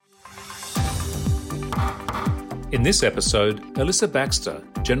In this episode, Alyssa Baxter,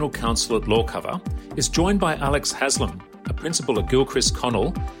 General Counsel at LawCover, is joined by Alex Haslam, a Principal at Gilchrist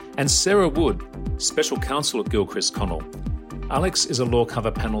Connell, and Sarah Wood, Special Counsel at Gilchrist Connell. Alex is a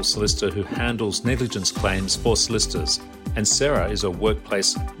LawCover panel solicitor who handles negligence claims for solicitors, and Sarah is a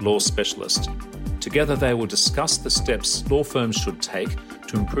workplace law specialist. Together they will discuss the steps law firms should take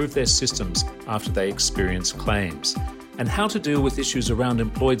to improve their systems after they experience claims, and how to deal with issues around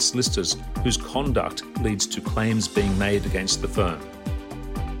employed solicitors whose conduct leads to claims being made against the firm.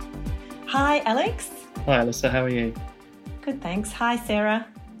 Hi, Alex. Hi, Alyssa. How are you? Good, thanks. Hi, Sarah.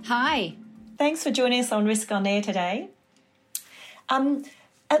 Hi. Thanks for joining us on Risk on Air today.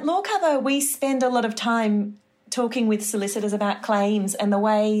 At LawCover, we spend a lot of time talking with solicitors about claims and the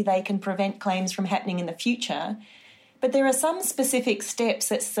way they can prevent claims from happening in the future. But there are some specific steps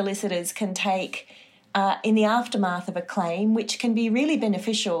that solicitors can take in the aftermath of a claim, which can be really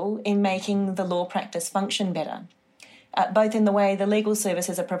beneficial in making the law practice function better, both in the way the legal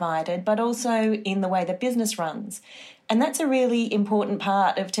services are provided, but also in the way the business runs. And that's a really important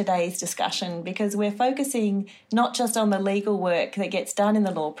part of today's discussion because we're focusing not just on the legal work that gets done in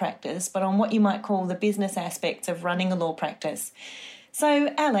the law practice, but on what you might call the business aspects of running a law practice.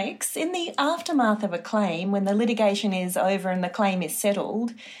 So, Alex, in the aftermath of a claim, when the litigation is over and the claim is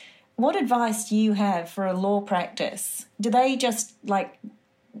settled, what advice do you have for a law practice? Do they just,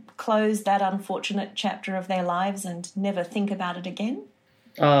 close that unfortunate chapter of their lives and never think about it again?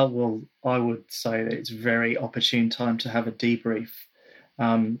 Well, I would say that it's a very opportune time to have a debrief.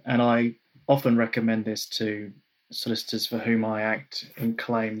 And I often recommend this to solicitors for whom I act in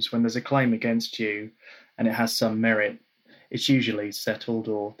claims. When there's a claim against you and it has some merit, it's usually settled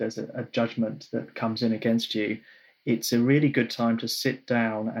or there's a judgment that comes in against you. It's a really good time to sit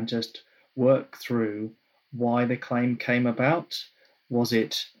down and just work through why the claim came about. Was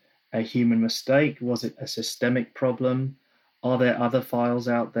it a human mistake? Was it a systemic problem? Are there other files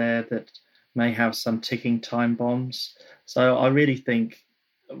out there that may have some ticking time bombs? So I really think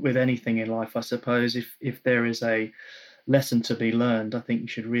with anything in life, I suppose, if there is a lesson to be learned, I think you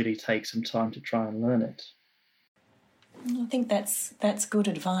should really take some time to try and learn it. I think that's good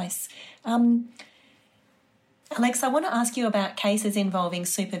advice. Alex, I want to ask you about cases involving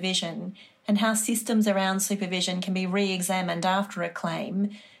supervision and how systems around supervision can be re-examined after a claim.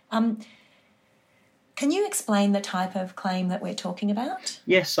 Can you explain the type of claim that we're talking about?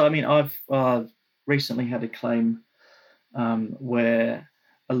 Yes, I mean, I've recently had a claim where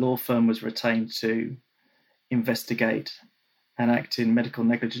a law firm was retained to investigate and act in medical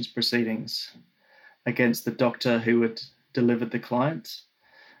negligence proceedings against the doctor who had delivered the client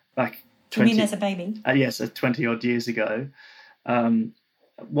back 20... You mean as a baby? Yes, 20-odd years ago.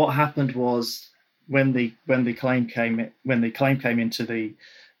 What happened was when the claim came into the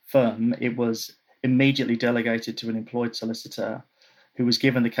firm, it was immediately delegated to an employed solicitor who was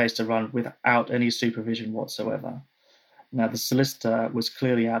given the case to run without any supervision whatsoever. Now, the solicitor was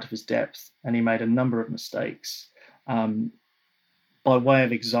clearly out of his depth and he made a number of mistakes. By way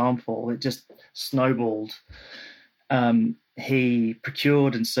of example, it just snowballed. He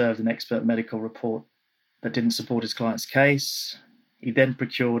procured and served an expert medical report that didn't support his client's case. He then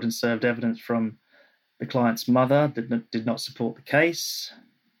procured and served evidence from the client's mother that did not support the case.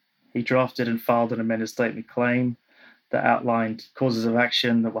 He drafted and filed an amended statement claim that outlined causes of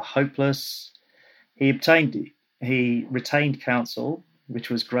action that were hopeless. He retained counsel, which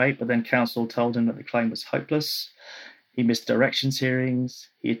was great, but then counsel told him that the claim was hopeless. He missed directions hearings.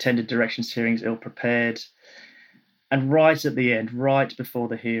 He attended directions hearings ill-prepared. And right at the end, right before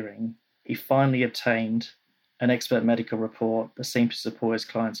the hearing, he finally obtained an expert medical report that seemed to support his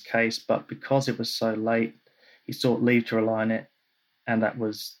client's case, but because it was so late, he sought leave to rely on it, and that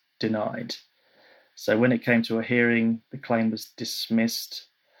was denied. So when it came to a hearing, the claim was dismissed.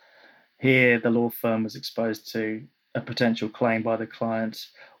 Here, the law firm was exposed to a potential claim by the client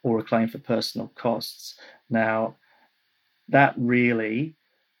or a claim for personal costs. Now, that really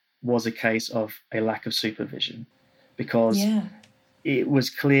was a case of a lack of supervision because it was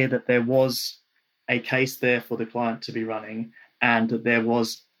clear that there was a case there for the client to be running and that there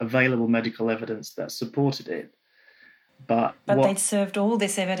was available medical evidence that supported it. But they'd served all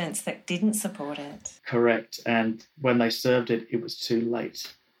this evidence that didn't support it. Correct. And when they served it, it was too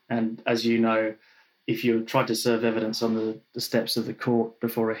late. And as you know, if you try to serve evidence on the steps of the court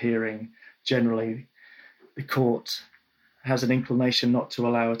before a hearing, generally the court has an inclination not to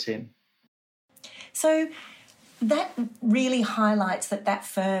allow it in. So that really highlights that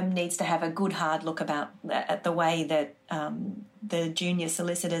firm needs to have a good hard look at the way that the junior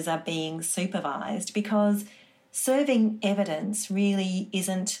solicitors are being supervised, because serving evidence really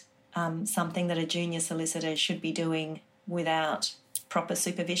isn't something that a junior solicitor should be doing without proper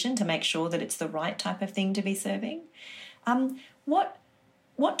supervision to make sure that it's the right type of thing to be serving.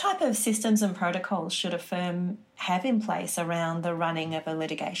 What type of systems and protocols should a firm have in place around the running of a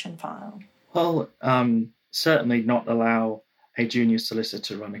litigation file? Well, certainly not allow a junior solicitor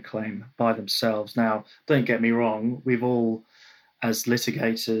to run a claim by themselves. Now, don't get me wrong, we've all, as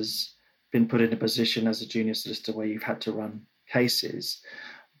litigators, been put in a position as a junior solicitor where you've had to run cases,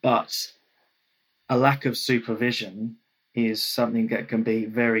 but a lack of supervision is something that can be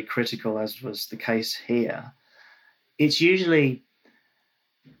very critical, as was the case here. It's usually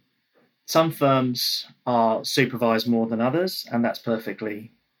some firms are supervised more than others, and that's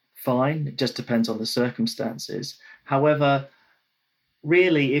perfectly fine. It just depends on the circumstances. However,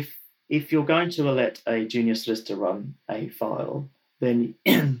 really, if you're going to let a junior solicitor run a file, then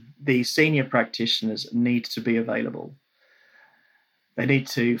the senior practitioners need to be available. They need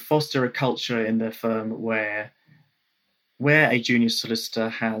to foster a culture in their firm where a junior solicitor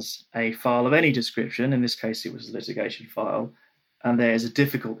has a file of any description, in this case it was a litigation file, and there's a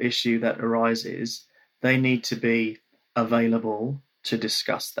difficult issue that arises, they need to be available to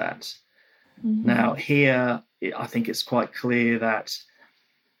discuss that. Mm-hmm. Now, here, I think it's quite clear that,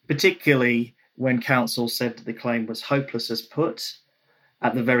 particularly when counsel said that the claim was hopeless as put,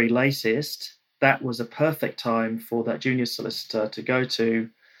 at the very latest, that was a perfect time for that junior solicitor to go to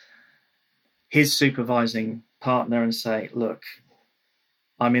his supervising partner and say, look,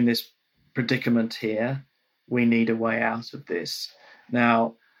 I'm in this predicament here. We need a way out of this.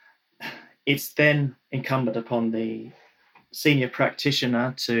 Now, it's then incumbent upon the senior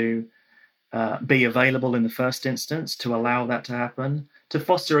practitioner to be available in the first instance, to allow that to happen, to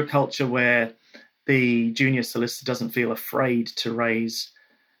foster a culture where the junior solicitor doesn't feel afraid to raise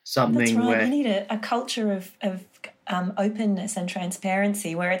something. That's right. Where you need a culture of openness and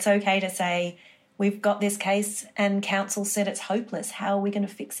transparency where it's okay to say, we've got this case and counsel said it's hopeless. How are we going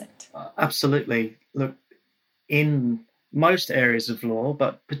to fix it? Absolutely. Look, in most areas of law,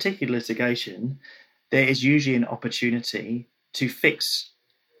 but particularly litigation, there is usually an opportunity to fix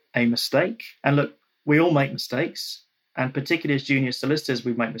a mistake. And look, we all make mistakes, and particularly as junior solicitors,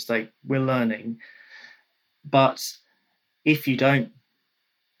 we make mistakes. We're learning. But if you don't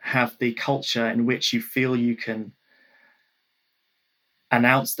have the culture in which you feel you can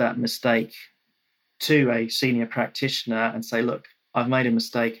announce that mistake to a senior practitioner and say, look, I've made a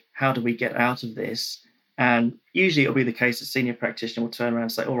mistake. How do we get out of this? And usually it'll be the case that senior practitioner will turn around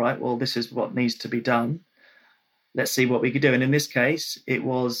and say, all right, well, this is what needs to be done. Let's see what we could do. And in this case, it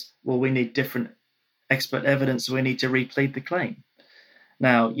was, well, we need different expert evidence. So we need to replead the claim.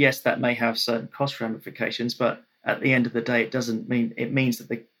 Now, yes, that may have certain cost ramifications, but at the end of the day, it means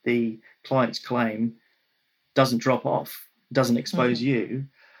that the client's claim doesn't drop off, doesn't expose you.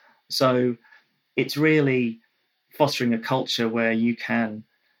 So it's really fostering a culture where you can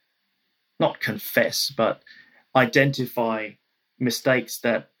not confess, but identify mistakes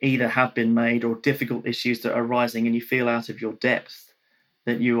that either have been made or difficult issues that are arising, and you feel out of your depth,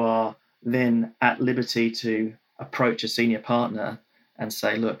 that you are then at liberty to approach a senior partner and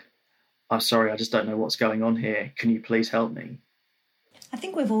say, look, I'm sorry, I just don't know what's going on here. Can you please help me? I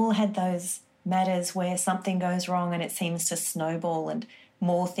think we've all had those matters where something goes wrong and it seems to snowball and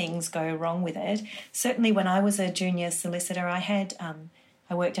more things go wrong with it. Certainly when I was a junior solicitor, I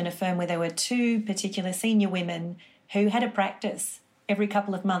worked in a firm where there were two particular senior women who had a practice every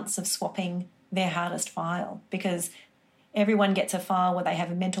couple of months of swapping their hardest file, because everyone gets a file where they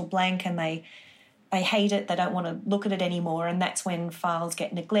have a mental blank and they hate it, they don't want to look at it anymore, and that's when files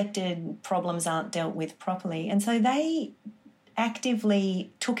get neglected, problems aren't dealt with properly. And so they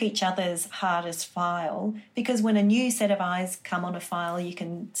actively took each other's hardest file, because when a new set of eyes come on a file, you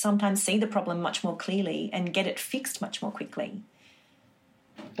can sometimes see the problem much more clearly and get it fixed much more quickly.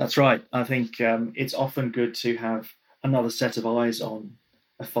 That's right. I think it's often good to have another set of eyes on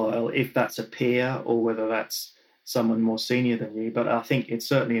a file, if that's a peer or whether that's someone more senior than you. But I think it's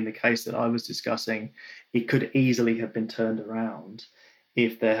certainly in the case that I was discussing, it could easily have been turned around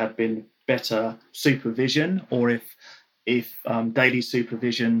if there had been better supervision, or if daily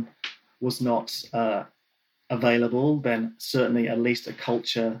supervision was not available, then certainly at least a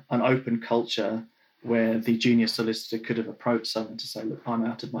culture, an open culture, where the junior solicitor could have approached someone to say, look, I'm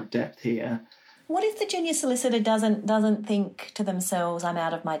out of my depth here. What if the junior solicitor doesn't think to themselves, I'm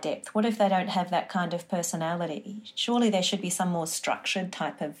out of my depth? What if they don't have that kind of personality? Surely there should be some more structured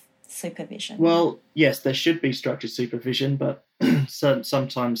type of supervision. Well, yes, there should be structured supervision, but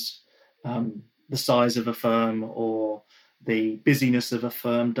sometimes the size of a firm or the busyness of a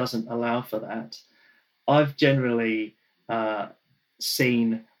firm doesn't allow for that. I've generally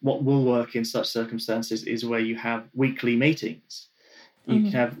seen what will work in such circumstances is where you have weekly meetings. You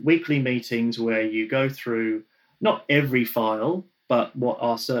can have weekly meetings where you go through not every file, but what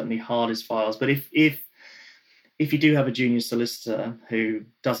are certainly hardest files. But if you do have a junior solicitor who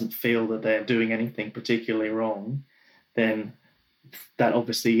doesn't feel that they're doing anything particularly wrong, then that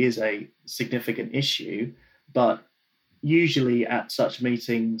obviously is a significant issue. But usually at such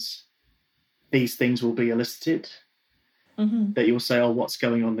meetings, these things will be elicited. That you'll say, oh, what's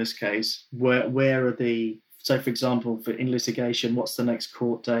going on in this case? Where are the... So, for example, in litigation, what's the next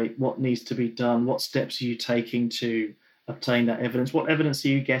court date? What needs to be done? What steps are you taking to obtain that evidence? What evidence are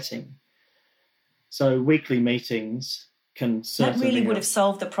you getting? So weekly meetings can certainly... That really would have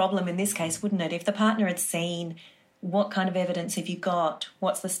solved the problem in this case, wouldn't it? If the partner had seen what kind of evidence have you got,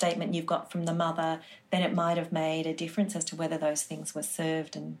 what's the statement you've got from the mother, then it might have made a difference as to whether those things were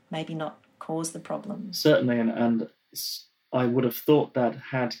served and maybe not caused the problem. Certainly, and I would have thought that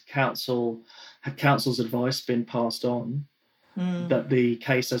had counsel's advice been passed on, that the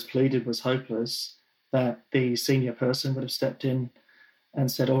case as pleaded was hopeless, that the senior person would have stepped in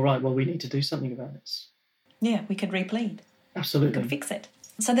and said, all right, well, we need to do something about this. Yeah, we could replead. Absolutely. We could fix it.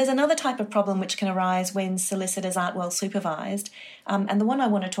 So there's another type of problem which can arise when solicitors aren't well supervised, and the one I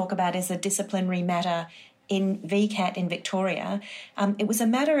want to talk about is a disciplinary matter in VCAT in Victoria. It was a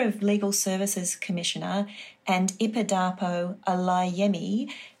matter of Legal Services Commissioner and Ipadapo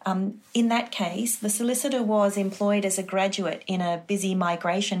Alayemi. In that case, the solicitor was employed as a graduate in a busy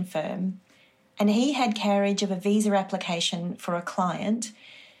migration firm, and he had carriage of a visa application for a client,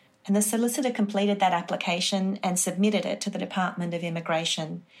 and the solicitor completed that application and submitted it to the Department of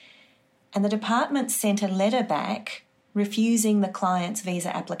Immigration. And the department sent a letter back refusing the client's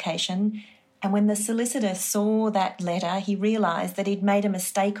visa application. And when the solicitor saw that letter, he realised that he'd made a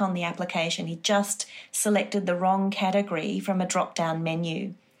mistake on the application. He'd just selected the wrong category from a drop-down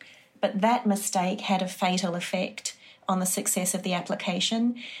menu. But that mistake had a fatal effect on the success of the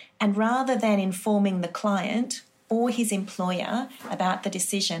application. And rather than informing the client or his employer about the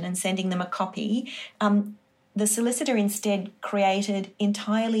decision and sending them a copy, the solicitor instead created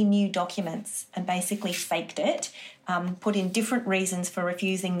entirely new documents and basically faked it, put in different reasons for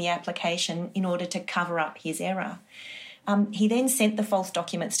refusing the application in order to cover up his error. He then sent the false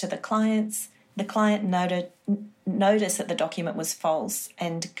documents to the clients. The client noticed that the document was false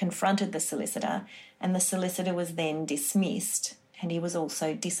and confronted the solicitor, and the solicitor was then dismissed, and he was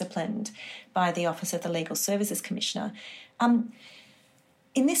also disciplined by the Office of the Legal Services Commissioner.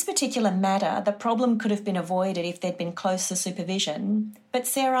 In this particular matter, the problem could have been avoided if there'd been closer supervision. But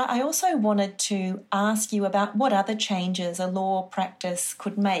Sarah, I also wanted to ask you about what other changes a law practice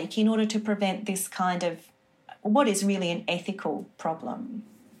could make in order to prevent this kind of what is really an ethical problem.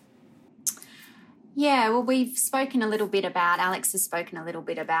 Yeah, well, Alex has spoken a little bit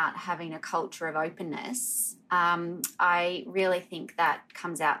about having a culture of openness. I really think that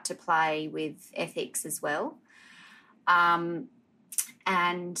comes out to play with ethics as well.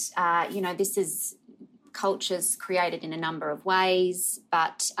 This is cultures created in a number of ways,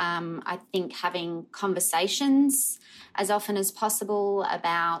 but I think having conversations as often as possible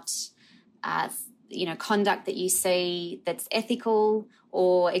about, conduct that you see that's ethical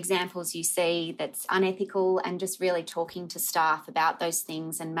or examples you see that's unethical, and just really talking to staff about those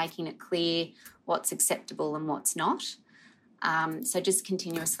things and making it clear what's acceptable and what's not. So just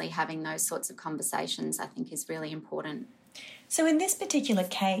continuously having those sorts of conversations, I think, is really important. So in this particular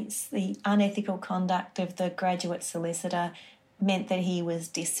case, the unethical conduct of the graduate solicitor meant that he was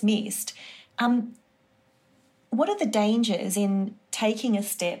dismissed. What are the dangers in taking a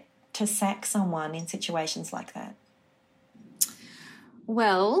step to sack someone in situations like that?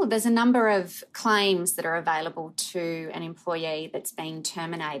 Well, there's a number of claims that are available to an employee that's being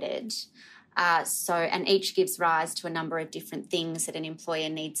terminated. And each gives rise to a number of different things that an employer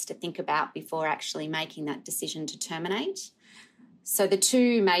needs to think about before actually making that decision to terminate. So the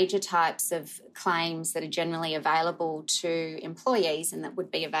two major types of claims that are generally available to employees and that would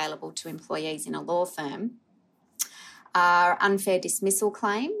be available to employees in a law firm are unfair dismissal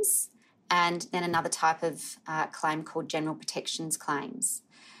claims and then another type of claim called general protections claims.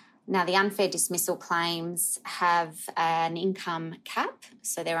 Now, the unfair dismissal claims have an income cap,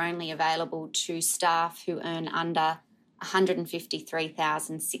 so they're only available to staff who earn under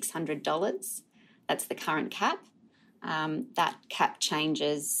 $153,600. That's the current cap. That cap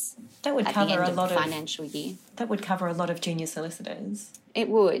changes at the end of the financial year. That would cover a lot of junior solicitors. It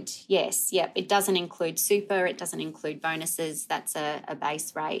would, yes. Yep. It doesn't include super, it doesn't include bonuses. That's a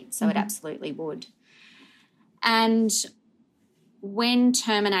base rate, so it absolutely would. And when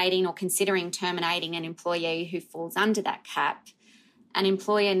terminating or considering terminating an employee who falls under that cap, an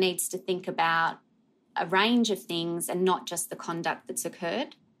employer needs to think about a range of things and not just the conduct that's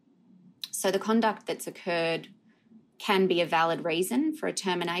occurred. So the conduct that's occurred can be a valid reason for a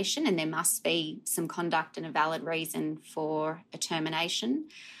termination, and there must be some conduct and a valid reason for a termination.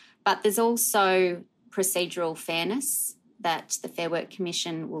 But there's also procedural fairness that the Fair Work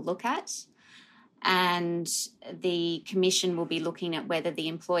Commission will look at, and the Commission will be looking at whether the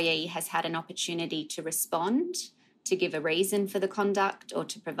employee has had an opportunity to respond, to give a reason for the conduct or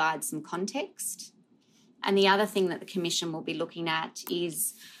to provide some context. And the other thing that the Commission will be looking at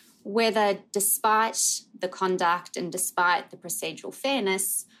is whether, despite the conduct and despite the procedural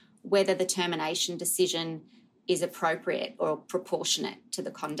fairness, whether the termination decision is appropriate or proportionate to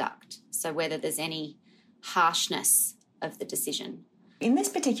the conduct. So whether there's any harshness of the decision. In this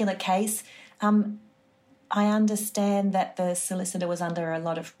particular case, I understand that the solicitor was under a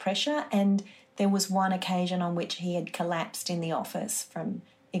lot of pressure, and there was one occasion on which he had collapsed in the office from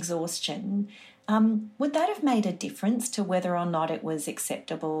exhaustion. Would that have made a difference to whether or not it was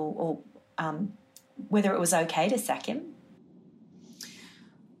acceptable or whether it was okay to sack him?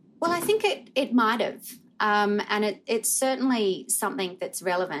 Well, I think it might have. And it's certainly something that's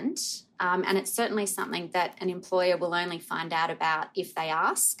relevant, and it's certainly something that an employer will only find out about if they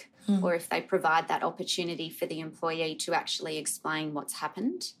ask or if they provide that opportunity for the employee to actually explain what's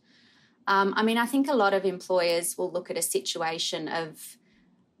happened. I think a lot of employers will look at a situation of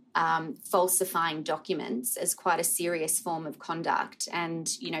falsifying documents as quite a serious form of conduct and,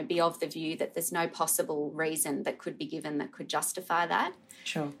 be of the view that there's no possible reason that could be given that could justify that.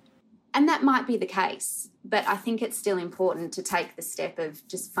 Sure. And that might be the case, but I think it's still important to take the step of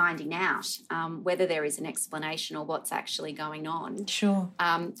just finding out whether there is an explanation or what's actually going on. Sure.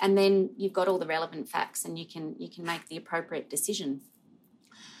 And then you've got all the relevant facts and you can make the appropriate decision.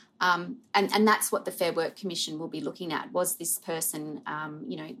 And that's what the Fair Work Commission will be looking at. Was this person,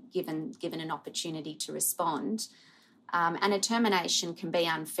 given an opportunity to respond? And a termination can be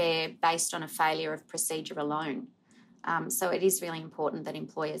unfair based on a failure of procedure alone. So it is really important that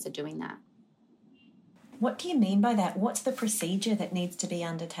employers are doing that. What do you mean by that? What's the procedure that needs to be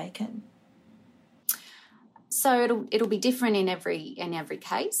undertaken? So it'll be different in every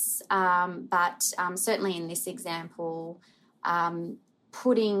case, but certainly in this example,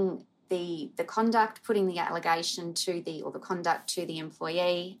 putting the conduct, putting the allegation or the conduct to the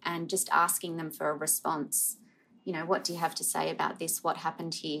employee, and just asking them for a response. What do you have to say about this? What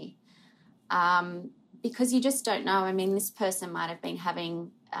happened here? Because you just don't know. This person might have been having,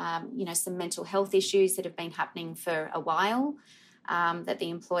 some mental health issues that have been happening for a while that the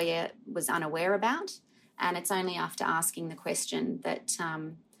employer was unaware about. And it's only after asking the question that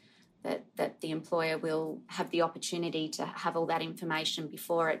the employer will have the opportunity to have all that information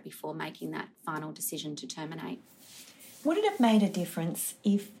before making that final decision to terminate. Would it have made a difference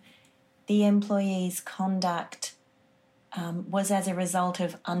if the employee's conduct was as a result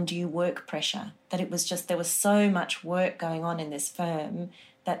of undue work pressure, that it was just there was so much work going on in this firm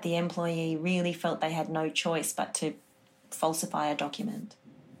that the employee really felt they had no choice but to falsify a document?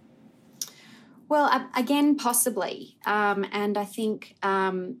 Well, again, possibly. And I think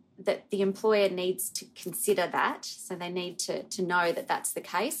that the employer needs to consider that. So they need to know that that's the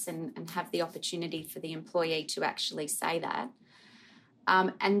case and have the opportunity for the employee to actually say that.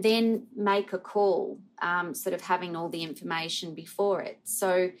 And then make a call, sort of having all the information before it.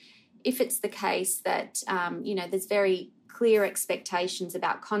 So if it's the case that, there's very clear expectations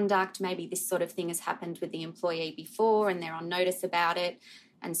about conduct, maybe this sort of thing has happened with the employee before and they're on notice about it,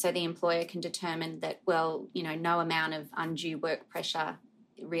 and so the employer can determine that, no amount of undue work pressure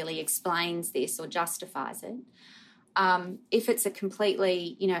really explains this or justifies it. If it's a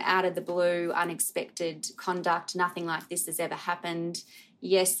completely, out of the blue, unexpected conduct, nothing like this has ever happened,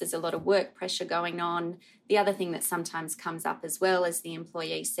 yes, there's a lot of work pressure going on. The other thing that sometimes comes up as well is the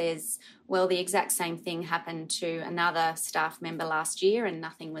employee says, well, the exact same thing happened to another staff member last year and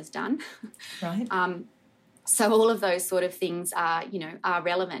nothing was done. Right. So all of those sort of things are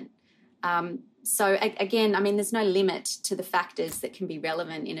relevant. So again, there's no limit to the factors that can be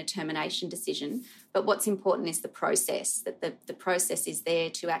relevant in a termination decision, but what's important is the process, that the process is there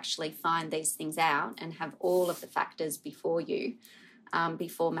to actually find these things out and have all of the factors before you,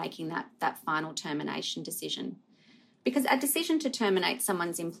 before making that final termination decision. Because a decision to terminate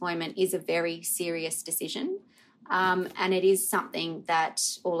someone's employment is a very serious decision, and it is something that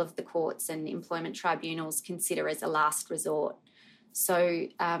all of the courts and employment tribunals consider as a last resort. So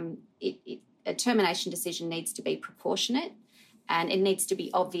a termination decision needs to be proportionate, and it needs to be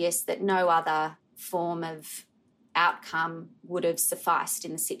obvious that no other form of outcome would have sufficed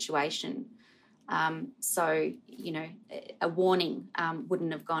in the situation. So, a warning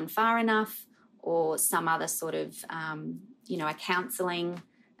wouldn't have gone far enough, or some other sort of, a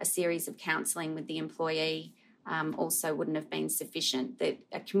series of counselling with the employee also wouldn't have been sufficient. That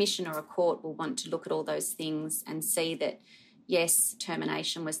a commission or a court will want to look at all those things and see that, yes,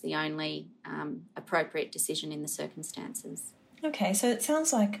 termination was the only appropriate decision in the circumstances. Okay, so it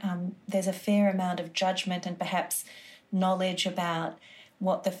sounds like there's a fair amount of judgment and perhaps knowledge about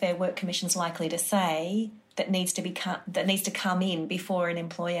what the Fair Work Commission's likely to say that needs to come in before an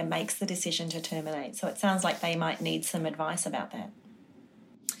employer makes the decision to terminate. So it sounds like they might need some advice about that.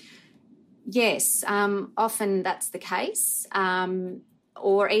 Yes, often that's the case.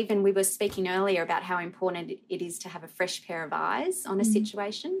 Or even we were speaking earlier about how important it is to have a fresh pair of eyes on a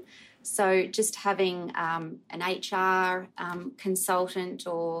situation. So just having an HR consultant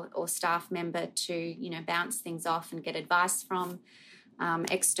or staff member to, bounce things off and get advice from,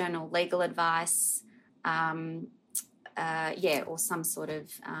 external legal advice, or some sort of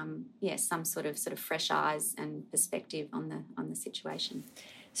fresh eyes and perspective on the situation.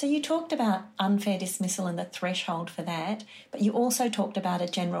 So you talked about unfair dismissal and the threshold for that, but you also talked about a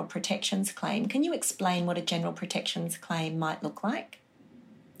general protections claim. Can you explain what a general protections claim might look like?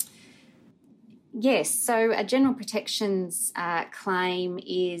 Yes, so a general protections claim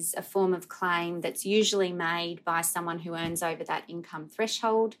is a form of claim that's usually made by someone who earns over that income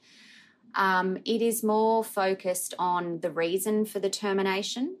threshold. It is more focused on the reason for the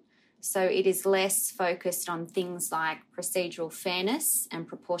termination. So it is less focused on things like procedural fairness and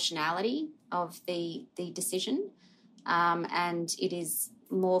proportionality of the decision, and it is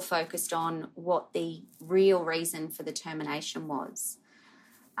more focused on what the real reason for the termination was.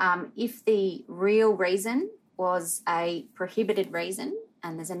 If the real reason was a prohibited reason,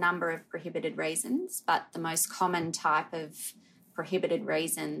 and there's a number of prohibited reasons, but the most common type of prohibited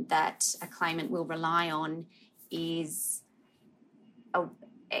reason that a claimant will rely on is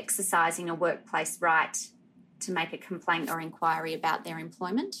exercising a workplace right to make a complaint or inquiry about their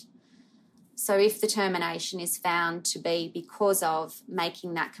employment. So if the termination is found to be because of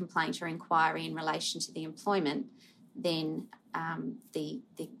making that complaint or inquiry in relation to the employment, then the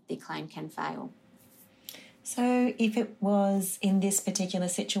claim can fail. So if it was in this particular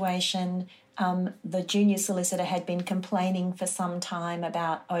situation, the junior solicitor had been complaining for some time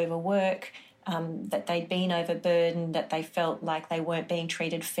about overwork, that they'd been overburdened, that they felt like they weren't being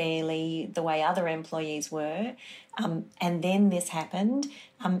treated fairly the way other employees were, and then this happened,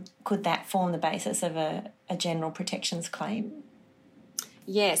 could that form the basis of a general protections claim?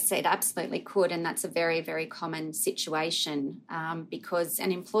 Yes, it absolutely could, and that's a very, very common situation because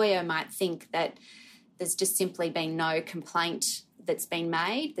an employer might think that there's just simply been no complaint that's been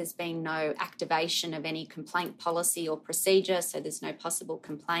made. There's been no activation of any complaint policy or procedure, so there's no possible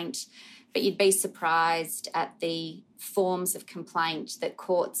complaint. But you'd be surprised at the forms of complaint that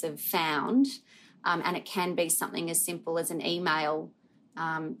courts have found, and it can be something as simple as an email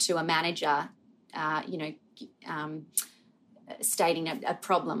to a manager, stating a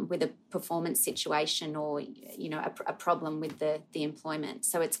problem with a performance situation or, a problem with the employment.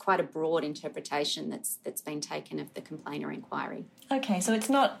 So it's quite a broad interpretation that's been taken of the complaint or inquiry. Okay, so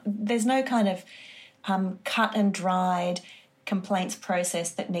there's no kind of cut and dried complaints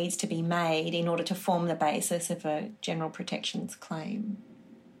process that needs to be made in order to form the basis of a general protections claim?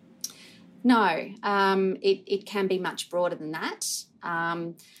 No, it can be much broader than that.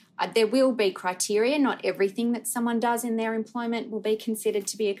 There will be criteria. Not everything that someone does in their employment will be considered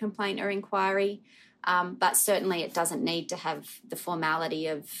to be a complaint or inquiry, but certainly it doesn't need to have the formality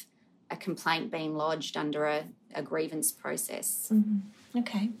of a complaint being lodged under a grievance process. Mm-hmm.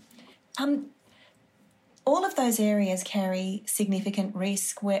 Okay. All of those areas carry significant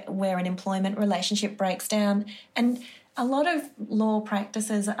risk where an employment relationship breaks down, and a lot of law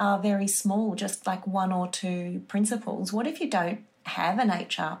practices are very small, just like one or two principals. What if you don't have an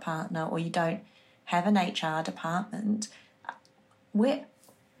HR partner or you don't have an HR department? What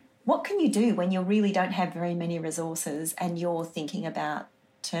can you do when you really don't have very many resources and you're thinking about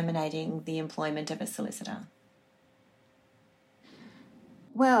terminating the employment of a solicitor?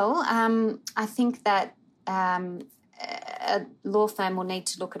 Well, I think that a law firm will need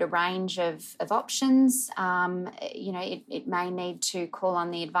to look at a range of options. It may need to call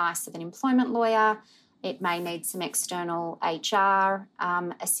on the advice of an employment lawyer. It may need some external HR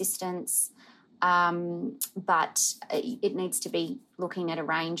assistance, but it needs to be looking at a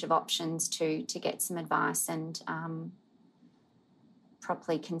range of options to get some advice and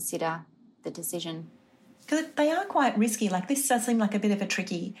properly consider the decision. Because they are quite risky. Like, this does seem like a bit of a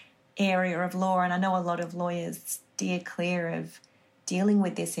tricky area of law, and I know a lot of lawyers steer clear of dealing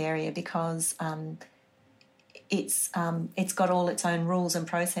with this area because it's got all its own rules and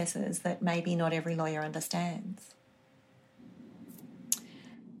processes that maybe not every lawyer understands.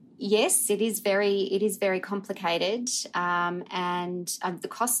 Yes, it is very complicated, and the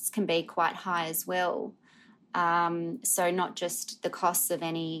costs can be quite high as well. So not just the costs of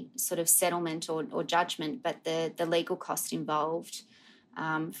any sort of settlement or judgment, but the legal cost involved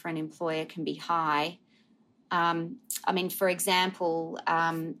for an employer can be high. For example,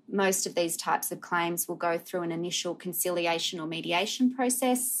 most of these types of claims will go through an initial conciliation or mediation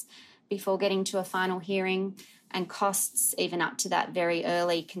process before getting to a final hearing, and costs even up to that very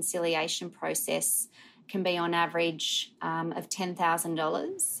early conciliation process can be on average of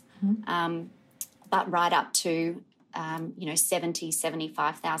 $10,000, but right up to $70,000,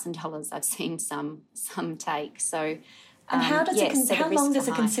 $75,000 I've seen some take. So, and how long does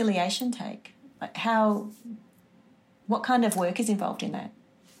a conciliation take? Like what kind of work is involved in that?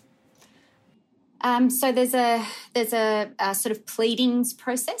 So there's a sort of pleadings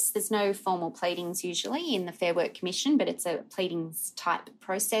process. There's no formal pleadings usually in the Fair Work Commission, but it's a pleadings type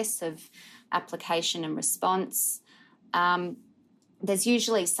process of application and response. There's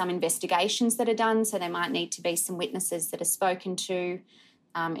usually some investigations that are done, so there might need to be some witnesses that are spoken to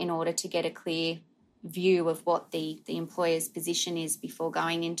in order to get a clear view of what the employer's position is before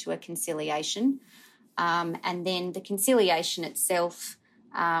going into a conciliation. And then the conciliation itself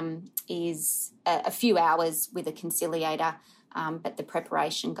is a few hours with a conciliator, but the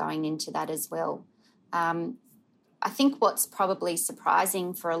preparation going into that as well. I think what's probably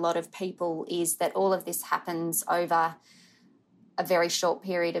surprising for a lot of people is that all of this happens over a very short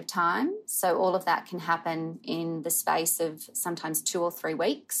period of time. So all of that can happen in the space of sometimes 2 or 3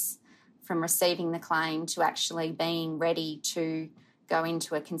 weeks from receiving the claim to actually being ready to go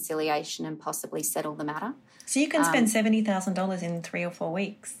into a conciliation and possibly settle the matter. So you can spend $70,000 in 3 or 4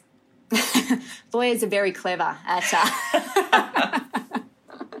 weeks. Lawyers are very clever at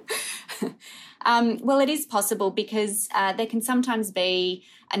well, it is possible because there can sometimes be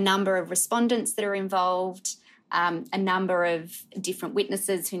a number of respondents that are involved, a number of different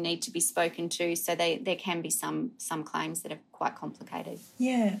witnesses who need to be spoken to, so there can be some claims that are quite complicated.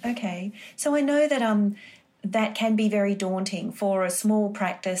 Yeah, okay. So I know that that can be very daunting for a small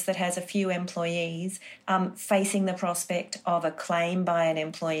practice that has a few employees facing the prospect of a claim by an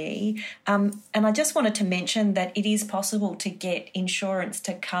employee. And I just wanted to mention that it is possible to get insurance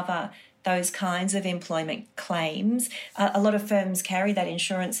to cover those kinds of employment claims. A lot of firms carry that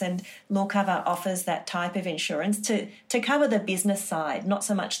insurance, and LawCover offers that type of insurance to cover the business side, not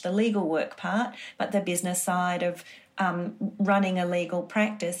so much the legal work part, but the business side of running a legal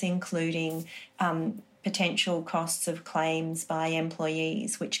practice, including potential costs of claims by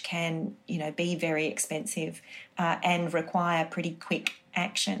employees, which can, be very expensive and require pretty quick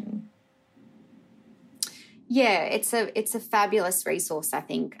action. Yeah, it's a fabulous resource, I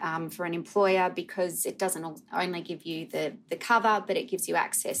think, for an employer, because it doesn't only give you the cover, but it gives you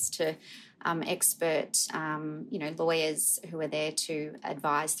access to expert, lawyers who are there to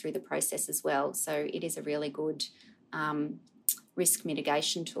advise through the process as well. So it is a really good risk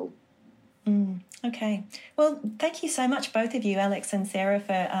mitigation tool. Okay. Well, thank you so much, both of you, Alex and Sarah,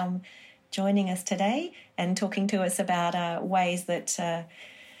 for joining us today and talking to us about ways that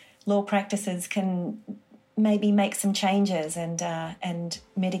law practices can maybe make some changes and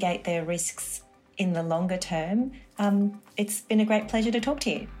mitigate their risks in the longer term. It's been a great pleasure to talk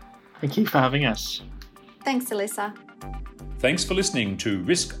to you. Thank you for having us. Thanks, Alyssa. Thanks for listening to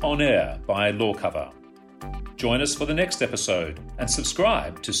Risk on Air by LawCover. Join us for the next episode and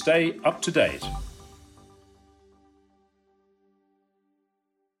subscribe to stay up to date.